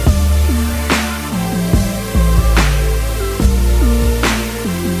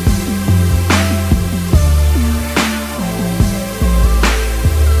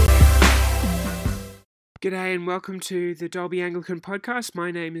G'day and welcome to the Dalby Anglican Podcast. My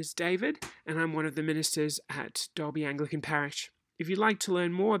name is David and I'm one of the ministers at Dalby Anglican Parish. If you'd like to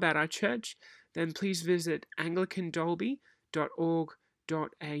learn more about our church, then please visit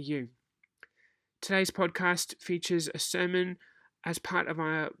anglicandalby.org.au. Today's podcast features a sermon as part of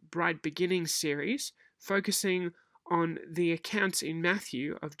our Bright Beginnings series, focusing on the accounts in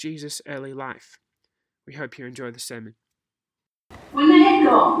Matthew of Jesus' early life. We hope you enjoy the sermon. When they had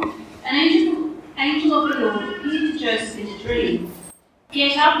gone, an angel of the Lord appeared to Joseph in a dream.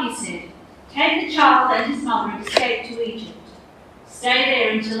 "Get up," he said, "take the child and his mother and escape to Egypt. Stay there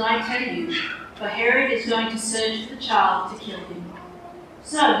until I tell you, for Herod is going to search for the child to kill him."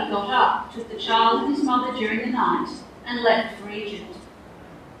 So he got up, took the child and his mother during the night, and left for Egypt,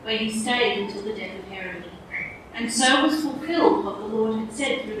 where he stayed until the death of Herod. And so was fulfilled what the Lord had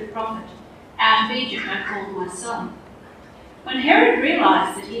said through the prophet, "Out of Egypt I called my son." When Herod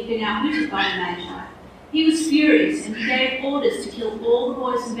realized that he had been outwitted by the Magi, he was furious, and he gave orders to kill all the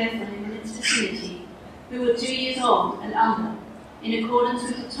boys in Bethlehem and its vicinity who were 2 years old and under, in accordance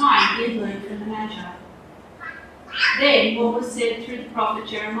with the time he had learned from the Magi. Then what was said through the prophet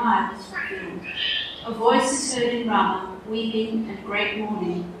Jeremiah was fulfilled. "A voice is heard in Ramah, weeping and great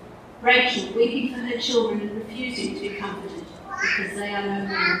mourning, Rachel weeping for her children and refusing to be comforted, because they are no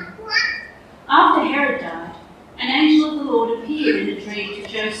more." After Herod died, an angel of the Lord appeared in a dream to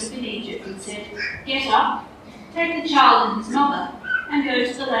Joseph in Egypt and said, "Get up, take the child and his mother, and go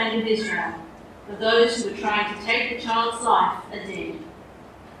to the land of Israel, for those who were trying to take the child's life are dead."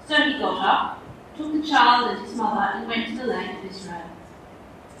 So he got up, took the child and his mother, and went to the land of Israel.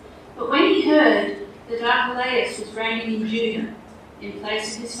 But when he heard that Archelaus was reigning in Judah in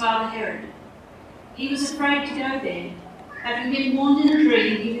place of his father Herod, he was afraid to go there. Having been warned in a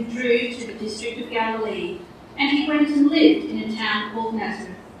dream, he withdrew to the district of Galilee, and he went and lived in a town called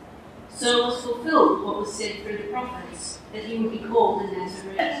Nazareth. So was fulfilled what was said through the prophets, that he would be called a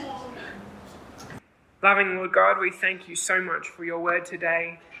Nazarene. Loving Lord God, we thank you so much for your word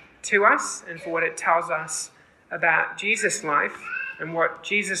today to us and for what it tells us about Jesus' life and what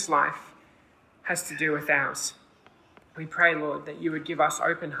Jesus' life has to do with ours. We pray, Lord, that you would give us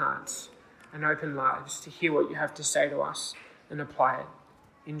open hearts and open lives to hear what you have to say to us and apply it.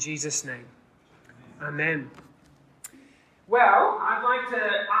 In Jesus' name, amen. Well, I'd like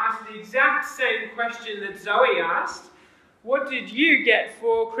to ask the exact same question that Zoe asked. What did you get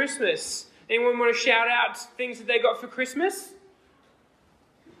for Christmas? Anyone want to shout out things that they got for Christmas?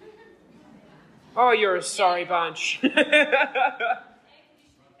 Oh, you're a sorry bunch. Air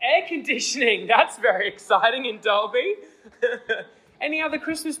conditioning, that's very exciting in Dalby. Any other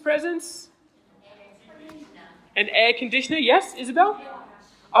Christmas presents? An air conditioner, yes, Isabel?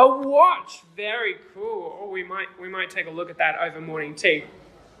 A watch, very cool. Oh, we might take a look at that over morning tea.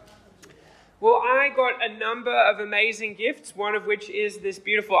 Well, I got a number of amazing gifts, one of which is this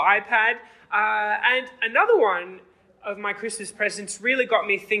beautiful iPad. And another one of my Christmas presents really got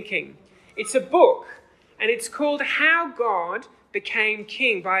me thinking. It's a book, and it's called How God Became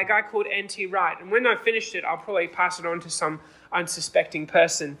King by a guy called N.T. Wright. And when I've finished it, I'll probably pass it on to some unsuspecting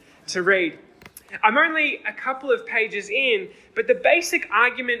person to read. I'm only a couple of pages in, but the basic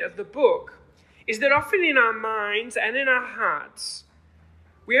argument of the book is that often in our minds and in our hearts,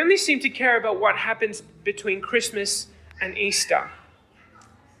 we only seem to care about what happens between Christmas and Easter.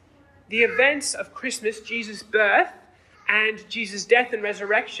 The events of Christmas, Jesus' birth, and Jesus' death and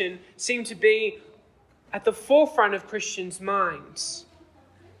resurrection seem to be at the forefront of Christians' minds.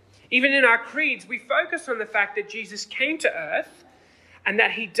 Even in our creeds, we focus on the fact that Jesus came to earth and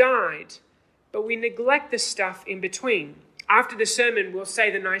that he died, but we neglect the stuff in between. After the sermon, we'll say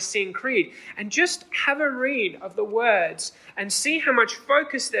the Nicene Creed and just have a read of the words and see how much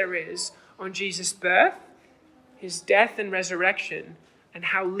focus there is on Jesus' birth, his death and resurrection, and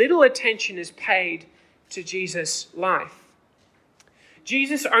how little attention is paid to Jesus' life.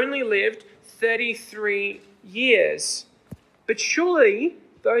 Jesus only lived 33 years, but surely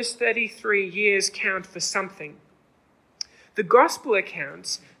those 33 years count for something. The gospel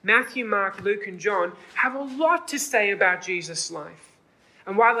accounts, Matthew, Mark, Luke, and John, have a lot to say about Jesus' life.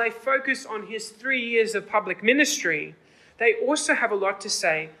 And while they focus on his 3 years of public ministry, they also have a lot to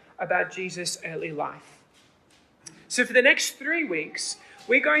say about Jesus' early life. So for the next 3 weeks,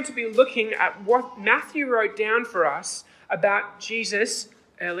 we're going to be looking at what Matthew wrote down for us about Jesus'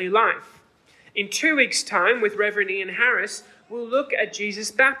 early life. In 2 weeks' time, with Reverend Ian Harris, we'll look at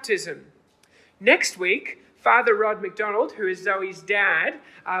Jesus' baptism. Next week, Father Rod McDonald, who is Zoe's dad,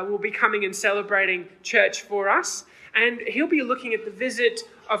 will be coming and celebrating church for us, and he'll be looking at the visit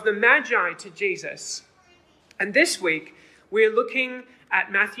of the Magi to Jesus. And this week, We're looking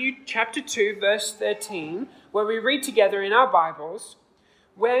at Matthew chapter 2, verse 13, where we read together in our Bibles,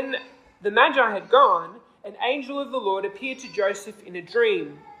 "When the Magi had gone, an angel of the Lord appeared to Joseph in a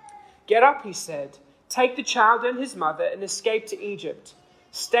dream. 'Get up,' he said, 'take the child and his mother and escape to Egypt.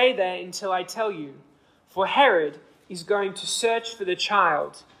 Stay there until I tell you, for Herod is going to search for the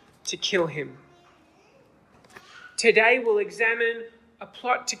child to kill him.'" Today we'll examine a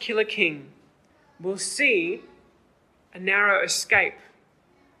plot to kill a king. We'll see a narrow escape.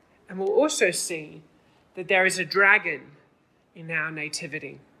 And we'll also see that there is a dragon in our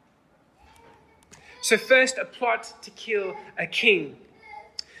nativity. So first, a plot to kill a king.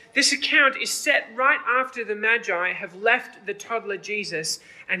 This account is set right after the Magi have left the toddler Jesus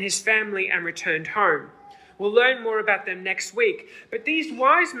and his family and returned home. We'll learn more about them next week. But these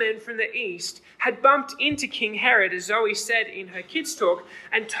wise men from the east had bumped into King Herod, as Zoe said in her kids' talk,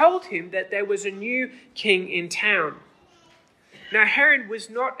 and told him that there was a new king in town. Now, Herod was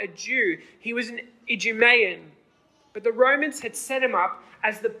not a Jew. He was an Idumean. But the Romans had set him up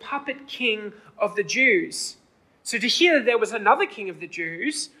as the puppet king of the Jews. So to hear that there was another king of the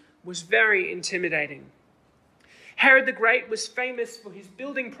Jews was very intimidating. Herod the Great was famous for his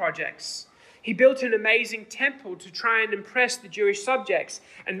building projects. He built an amazing temple to try and impress the Jewish subjects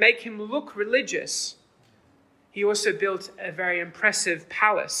and make him look religious. He also built a very impressive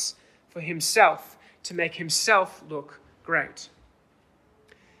palace for himself to make himself look great.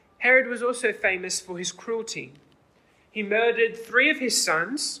 Herod was also famous for his cruelty. He murdered 3 of his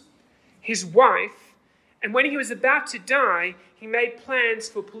sons, his wife, and when he was about to die, he made plans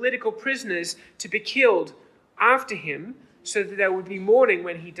for political prisoners to be killed after him so that there would be mourning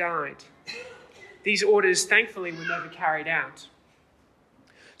when he died. These orders, thankfully, were never carried out.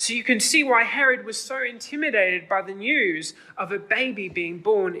 So you can see why Herod was so intimidated by the news of a baby being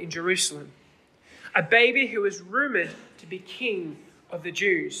born in Jerusalem. A baby who was rumored to be king of the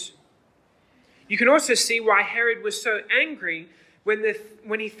Jews. You can also see why Herod was so angry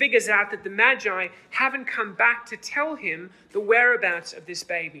when he figures out that the Magi haven't come back to tell him the whereabouts of this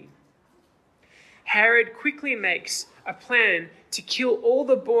baby. Herod quickly makes a plan to kill all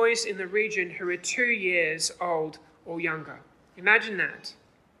the boys in the region who are 2 years old or younger. Imagine that.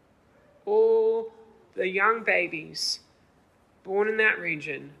 All the young babies born in that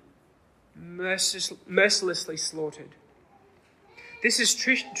region mercilessly slaughtered. This has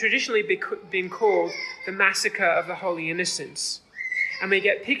traditionally been called the Massacre of the Holy Innocents. And we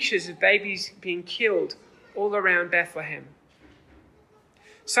get pictures of babies being killed all around Bethlehem.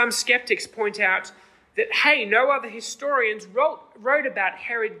 Some skeptics point out that, hey, no other historians wrote about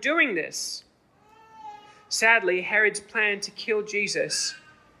Herod doing this. Sadly, Herod's plan to kill Jesus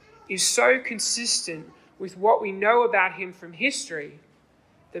is so consistent with what we know about him from history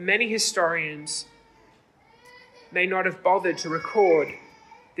that many historians may not have bothered to record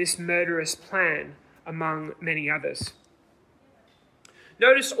this murderous plan among many others.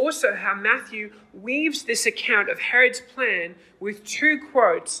 Notice also how Matthew weaves this account of Herod's plan with 2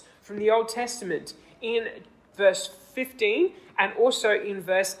 quotes from the Old Testament in verse 15 and also in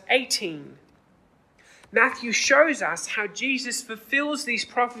verse 18. Matthew shows us how Jesus fulfills these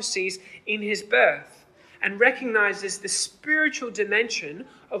prophecies in his birth and recognizes the spiritual dimension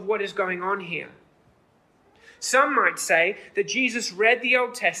of what is going on here. Some might say that Jesus read the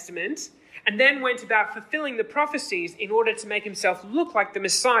Old Testament and then went about fulfilling the prophecies in order to make himself look like the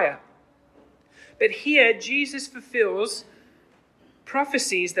Messiah. But here, Jesus fulfills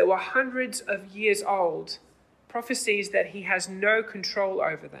prophecies that were hundreds of years old, prophecies that he has no control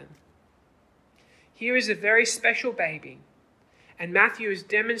over them. Here is a very special baby, and Matthew is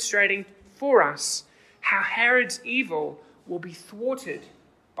demonstrating for us how Herod's evil will be thwarted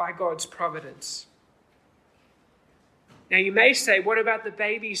by God's providence. Now you may say, what about the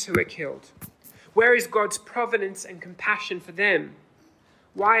babies who are killed? Where is God's providence and compassion for them?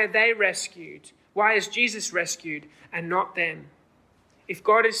 Why are they rescued? Why is Jesus rescued and not them? If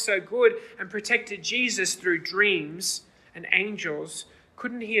God is so good and protected Jesus through dreams and angels,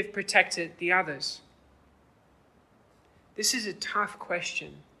 couldn't he have protected the others? This is a tough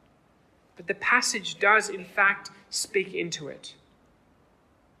question, but the passage does in fact speak into it.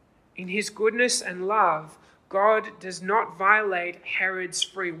 In his goodness and love, God does not violate Herod's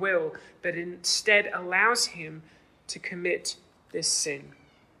free will, but instead allows him to commit this sin.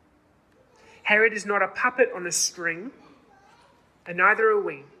 Herod is not a puppet on a string, and neither are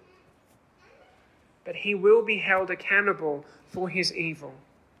we. But he will be held accountable for his evil.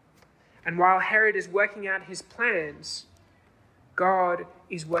 And while Herod is working out his plans, God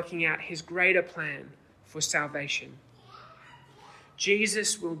is working out his greater plan for salvation.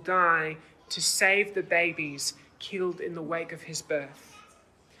 Jesus will die to save the babies killed in the wake of his birth.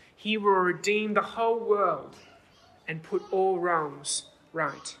 He will redeem the whole world and put all wrongs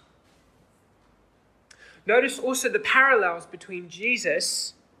right. Notice also the parallels between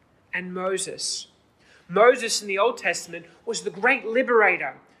Jesus and Moses. Moses in the Old Testament was the great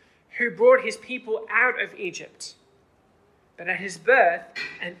liberator who brought his people out of Egypt. But at his birth,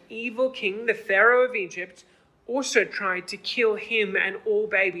 an evil king, the Pharaoh of Egypt, also tried to kill him and all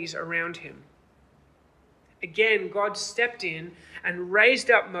babies around him. Again, God stepped in and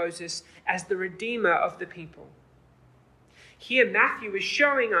raised up Moses as the redeemer of the people. Here, Matthew is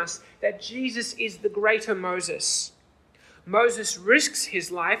showing us that Jesus is the greater Moses. Moses risks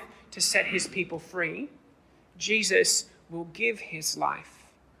his life to set his people free. Jesus will give his life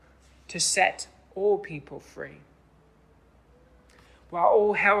to set all people free. While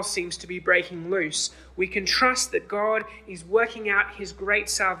all hell seems to be breaking loose, we can trust that God is working out his great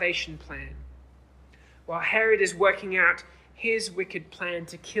salvation plan. While Herod is working out his wicked plan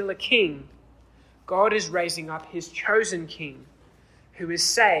to kill a king, God is raising up his chosen king, who is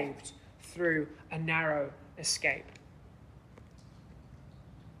saved through a narrow escape.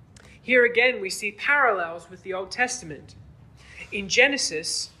 Here again we see parallels with the Old Testament. In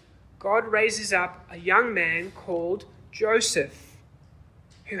Genesis, God raises up a young man called Joseph,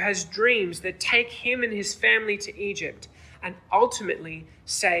 who has dreams that take him and his family to Egypt and ultimately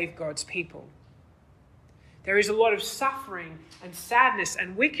save God's people. There is a lot of suffering and sadness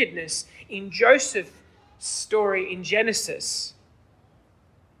and wickedness in Joseph's story in Genesis.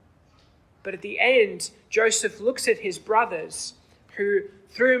 But at the end, Joseph looks at his brothers who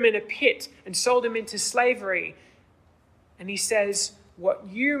threw him in a pit and sold him into slavery. And he says, what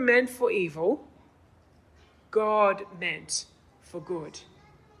you meant for evil, God meant for good.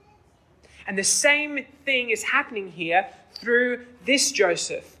 And the same thing is happening here through this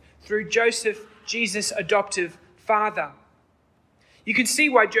Joseph, through Joseph, Jesus' adoptive father. You can see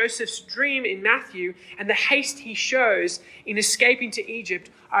why Joseph's dream in Matthew and the haste he shows in escaping to Egypt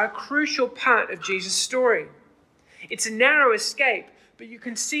are a crucial part of Jesus' story. It's a narrow escape, but you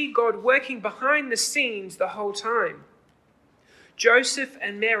can see God working behind the scenes the whole time. Joseph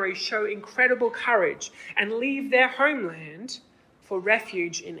and Mary show incredible courage and leave their homeland for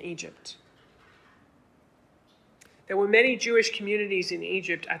refuge in Egypt. There were many Jewish communities in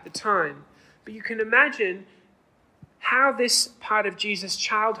Egypt at the time, but you can imagine how this part of Jesus'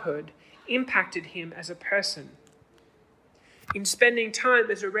 childhood impacted him as a person. In spending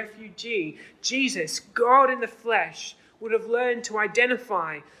time as a refugee, Jesus, God in the flesh, would have learned to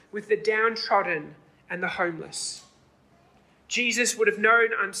identify with the downtrodden and the homeless. Jesus would have known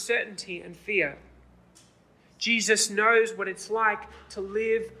uncertainty and fear. Jesus knows what it's like to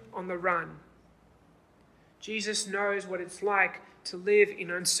live on the run. Jesus knows what it's like to live in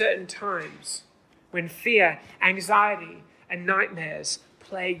uncertain times when fear, anxiety, and nightmares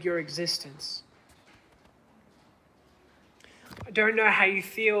plague your existence. I don't know how you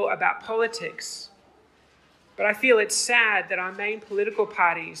feel about politics, but I feel it's sad that our main political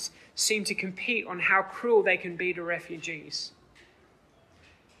parties seem to compete on how cruel they can be to refugees.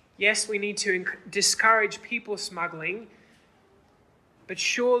 Yes, we need to discourage people smuggling, but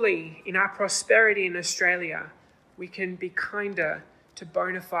surely in our prosperity in Australia, we can be kinder to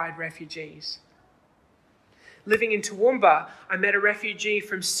bona fide refugees. Living in Toowoomba, I met a refugee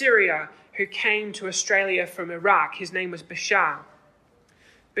from Syria who came to Australia from Iraq. His name was Bashar.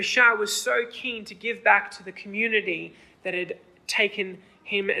 Bashar was so keen to give back to the community that had taken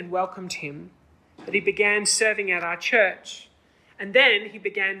him and welcomed him that he began serving at our church. And then he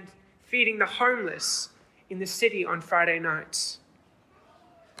began feeding the homeless in the city on Friday nights.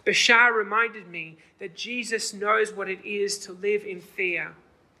 Bashar reminded me that Jesus knows what it is to live in fear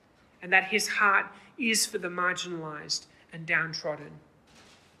and that his heart is for the marginalized and downtrodden.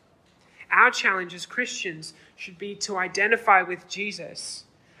 Our challenge as Christians should be to identify with Jesus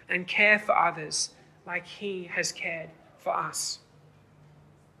and care for others like he has cared for us.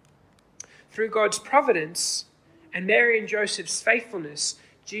 Through God's providence and Mary and Joseph's faithfulness,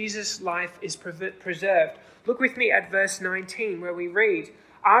 Jesus' life is preserved. Look with me at verse 19 where we read,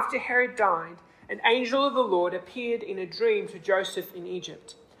 "After Herod died, an angel of the Lord appeared in a dream to Joseph in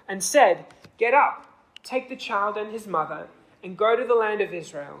Egypt and said, 'Get up, take the child and his mother, and go to the land of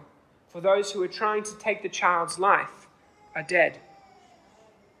Israel, for those who are trying to take the child's life are dead.'"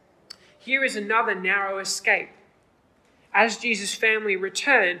 Here is another narrow escape. As Jesus' family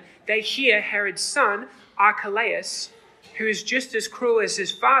return, they hear Herod's son, Archelaus, who is just as cruel as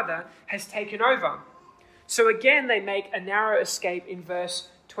his father, has taken over. So again they make a narrow escape in verse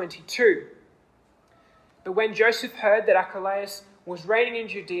 22. But when Joseph heard that Archelaus was reigning in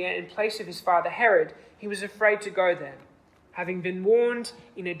Judea in place of his father Herod, he was afraid to go there. Having been warned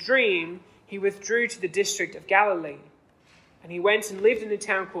in a dream, he withdrew to the district of Galilee. And he went and lived in a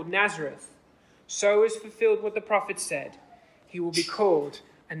town called Nazareth. So was fulfilled what the prophet said, he will be called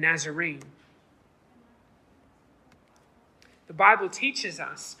a Nazarene. The Bible teaches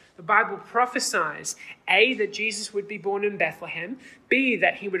us, the Bible prophesies, A, that Jesus would be born in Bethlehem, B,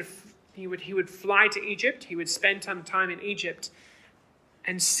 that he would fly to Egypt, he would spend some time in Egypt,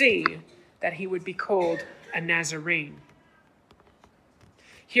 and C, that he would be called a Nazarene.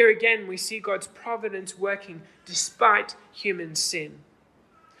 Here again, we see God's providence working despite human sin.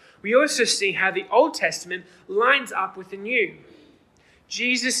 We also see how the Old Testament lines up with the New.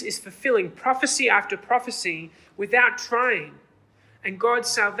 Jesus is fulfilling prophecy after prophecy without trying, and God's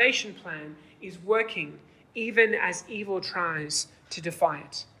salvation plan is working even as evil tries to defy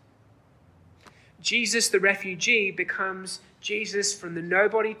it. Jesus the refugee becomes Jesus from the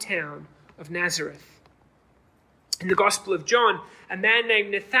nobody town of Nazareth. In the Gospel of John, a man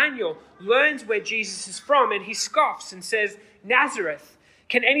named Nathanael learns where Jesus is from, and he scoffs and says, "Nazareth,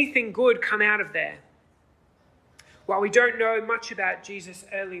 can anything good come out of there?" While we don't know much about Jesus'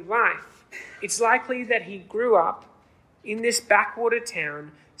 early life, it's likely that he grew up in this backwater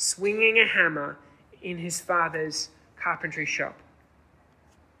town swinging a hammer in his father's carpentry shop.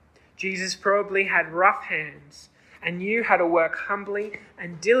 Jesus probably had rough hands and knew how to work humbly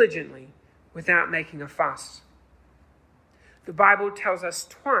and diligently without making a fuss. The Bible tells us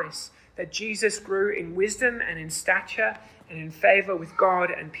twice that Jesus grew in wisdom and in stature and in favor with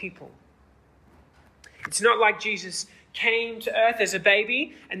God and people. It's not like Jesus came to earth as a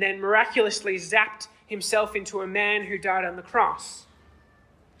baby and then miraculously zapped himself into a man who died on the cross.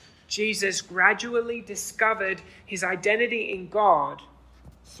 Jesus gradually discovered his identity in God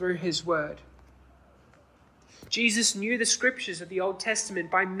through his word. Jesus knew the scriptures of the Old Testament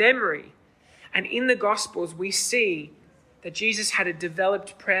by memory, and in the Gospels we see that Jesus had a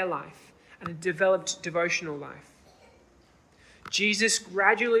developed prayer life and a developed devotional life. Jesus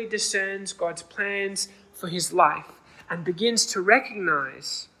gradually discerns God's plans for his life and begins to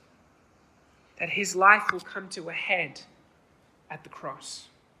recognize that his life will come to a head at the cross.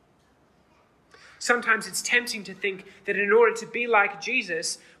 Sometimes it's tempting to think that in order to be like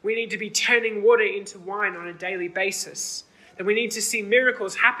Jesus, we need to be turning water into wine on a daily basis, that we need to see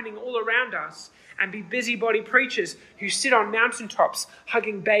miracles happening all around us and be busybody preachers who sit on mountaintops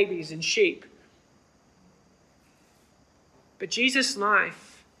hugging babies and sheep. But Jesus'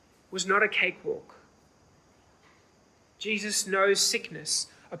 life was not a cakewalk. Jesus knows sickness,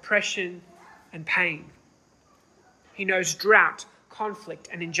 oppression, and pain. He knows drought, conflict,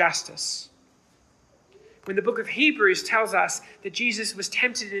 and injustice. When the book of Hebrews tells us that Jesus was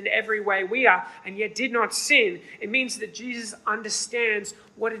tempted in every way we are and yet did not sin, it means that Jesus understands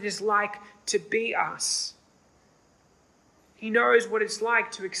what it is like to be us. He knows what it's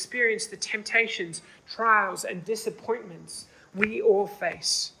like to experience the temptations, trials, and disappointments we all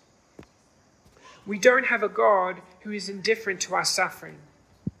face. We don't have a God who is indifferent to our suffering.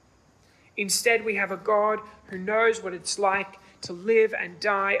 Instead, we have a God who knows what it's like to live and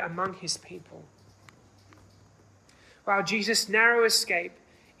die among his people. While Jesus' narrow escape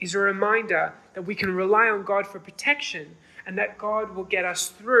is a reminder that we can rely on God for protection and that God will get us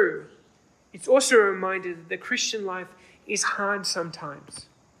through, it's also a reminder that the Christian life is hard sometimes,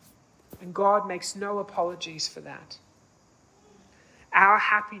 and God makes no apologies for that. Our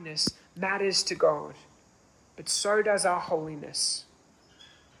happiness matters to God, but so does our holiness.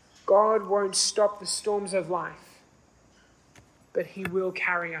 God won't stop the storms of life, but he will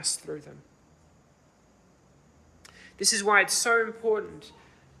carry us through them. This is why it's so important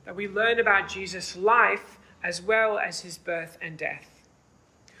that we learn about Jesus' life as well as his birth and death.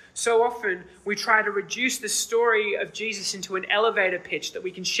 So often we try to reduce the story of Jesus into an elevator pitch that we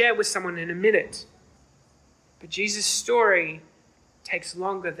can share with someone in a minute. But Jesus' story takes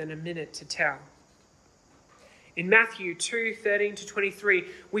longer than a minute to tell. In Matthew 2:13-23,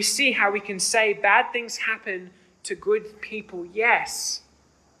 we see how we can say bad things happen to good people, yes,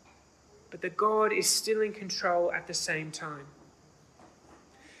 but that God is still in control at the same time.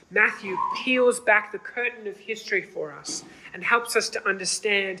 Matthew peels back the curtain of history for us and helps us to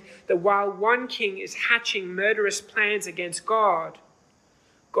understand that while one king is hatching murderous plans against God,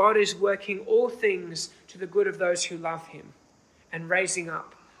 God is working all things to the good of those who love him and raising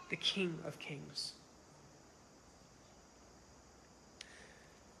up the King of Kings.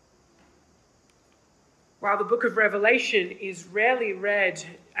 While the book of Revelation is rarely read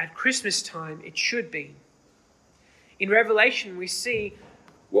at Christmas time, it should be. In Revelation, we see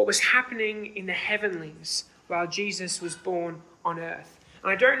what was happening in the heavenlies while Jesus was born on earth.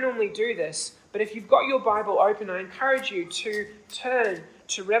 And I don't normally do this, but if you've got your Bible open, I encourage you to turn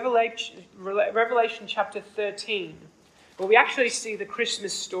to Revelation chapter 13, where we actually see the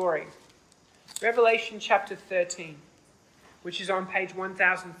Christmas story. Revelation chapter 13, which is on page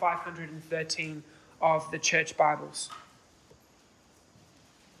 1513 of the church Bibles.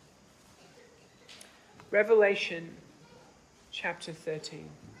 Revelation chapter 13.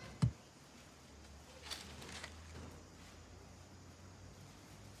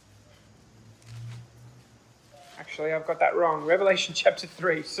 Actually, I've got that wrong. Revelation chapter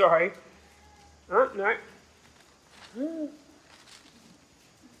 3, sorry. Oh, no.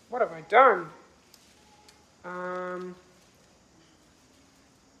 What have I done?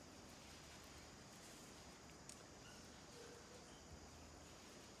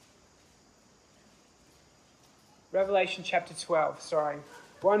 Revelation chapter 12, sorry.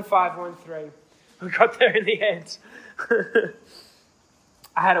 1513. We got there in the end.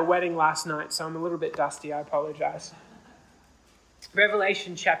 I had a wedding last night, so I'm a little bit dusty. I apologize.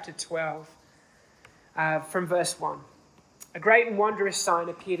 Revelation chapter 12, from verse 1. A great and wondrous sign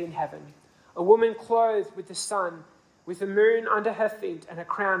appeared in heaven. A woman clothed with the sun, with the moon under her feet, and a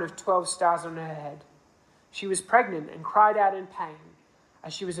crown of 12 stars on her head. She was pregnant and cried out in pain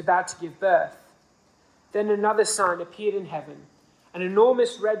as she was about to give birth. Then another sign appeared in heaven, an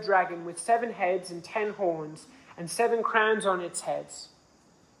enormous red dragon with 7 heads and 10 horns and 7 crowns on its heads.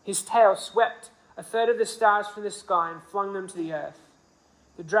 His tail swept a third of the stars from the sky and flung them to the earth.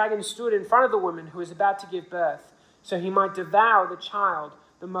 The dragon stood in front of the woman who was about to give birth, so he might devour the child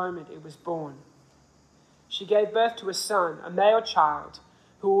the moment it was born. She gave birth to a son, a male child,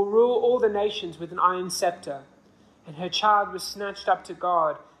 who will rule all the nations with an iron scepter, and her child was snatched up to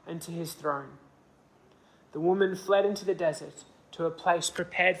God and to his throne. The woman fled into the desert to a place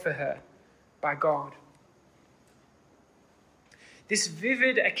prepared for her by God. This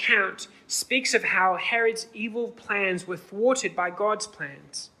vivid account speaks of how Herod's evil plans were thwarted by God's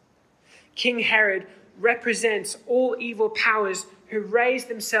plans. King Herod represents all evil powers who raise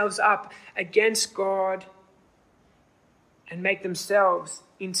themselves up against God and make themselves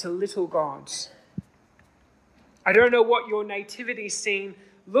into little gods. I don't know what your nativity scene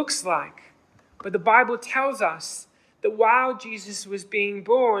looks like, but the Bible tells us that while Jesus was being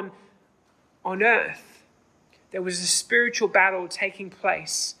born on earth, there was a spiritual battle taking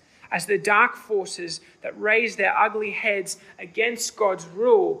place as the dark forces that raised their ugly heads against God's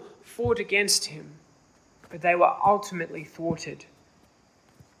rule fought against him, but they were ultimately thwarted.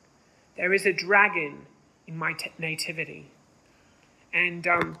 There is a dragon in my nativity. And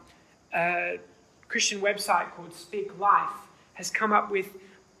a Christian website called Speak Life has come up with,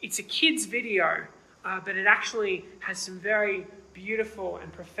 it's a kid's video, but it actually has some very beautiful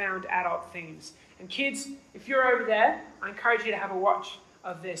and profound adult themes. And kids, if you're over there, I encourage you to have a watch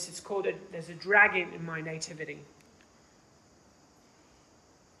of this. It's called There's a Dragon in My Nativity.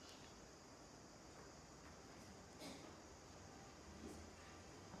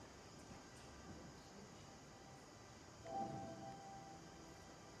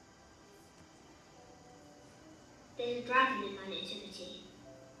 There's a dragon in my nativity,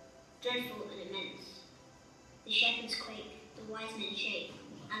 dreadful and immense. The shepherds quake, the wise men shake,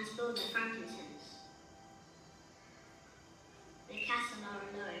 and spill their frankincense. The castle are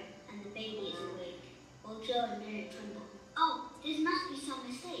low, and the baby is awake, while Joe and Mary tremble. Oh, this must be some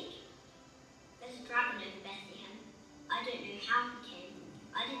mistake. There's a dragon over Bethlehem. I don't know how he came.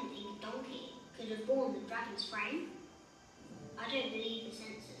 I didn't think a donkey could have borne the dragon's frame. I don't believe the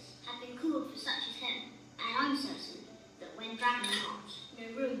census had been called for such as him, and I'm certain that when dragon knocked, no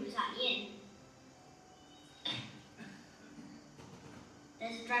room was at the inn.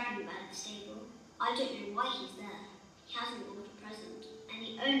 There's a dragon about the stable. I don't know why he's there. He hasn't brought a present, and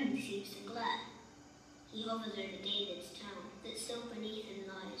he only seems to glare. He hovers over David's town, that still beneath him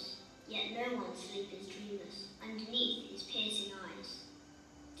lies, yet no one's sleep is dreamless, underneath his piercing eyes.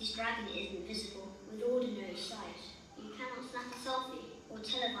 This dragon is invisible, with ordinary sight. You cannot snap a selfie, or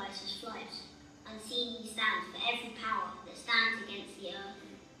televise his flight. Unseen he stands for every power that stands against the earth.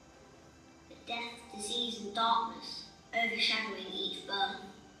 But death, disease, and darkness overshadowing each birth.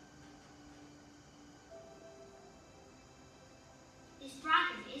 This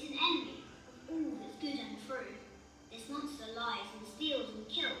dragon is an enemy of all that's good and true. This monster lies and steals and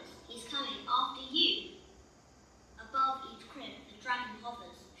kills. He's coming after you. Above each crib, the dragon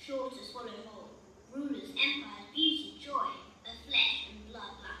hovers, sure to swallow whole. Rulers, empires, beauty, joy, a flesh and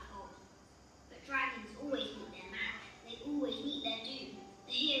blood black hole. But dragons always want their match. They always meet their doom.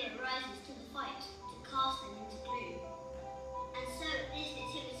 The hero rises to the fight to cast them into gloom. And so at this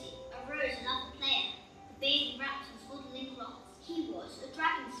nativity arose another player, the baby wrapped in swaddling cloths,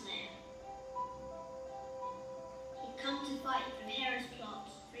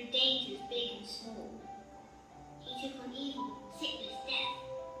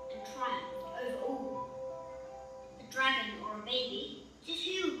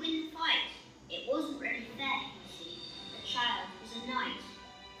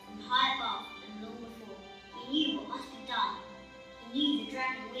 a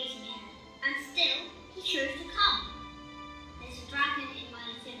dragon waiting here, and still he chose to come. There's a dragon in my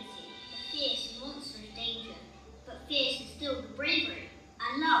nativity, a fierce and monstrous danger, but fierce is still the bravery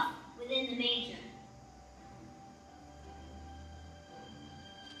and love within the manger.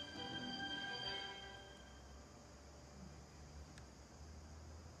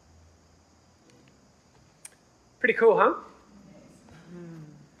 Pretty cool, huh?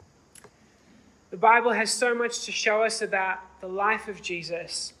 The Bible has so much to show us about the life of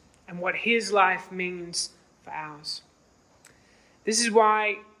Jesus and what his life means for ours. This is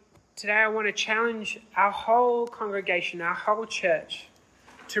why today I want to challenge our whole congregation, our whole church,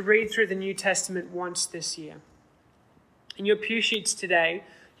 to read through the New Testament once this year. In your pew sheets today,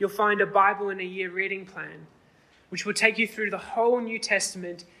 you'll find a Bible in a year reading plan, which will take you through the whole New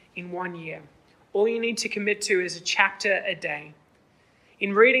Testament in 1 year. All you need to commit to is a chapter a day.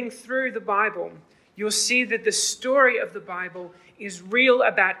 In reading through the Bible, you'll see that the story of the Bible is real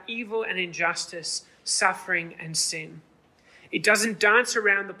about evil and injustice, suffering and sin. It doesn't dance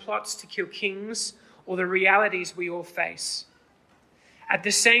around the plots to kill kings or the realities we all face. At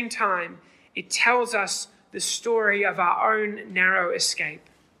the same time, it tells us the story of our own narrow escape,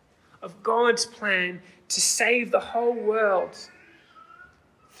 of God's plan to save the whole world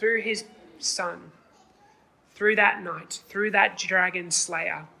through his Son, through that night, through that dragon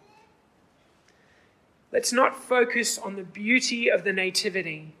slayer. Let's not focus on the beauty of the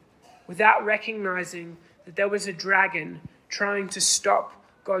nativity without recognizing that there was a dragon trying to stop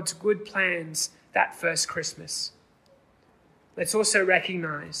God's good plans that first Christmas. Let's also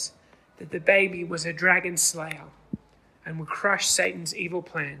recognize that the baby was a dragon slayer and would crush Satan's evil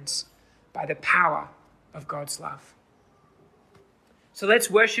plans by the power of God's love. So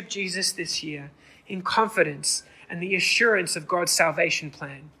let's worship Jesus this year in confidence and the assurance of God's salvation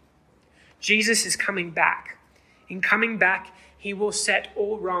plan. Jesus is coming back. In coming back, he will set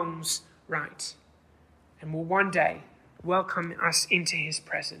all wrongs right and will one day welcome us into his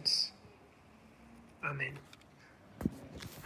presence. Amen.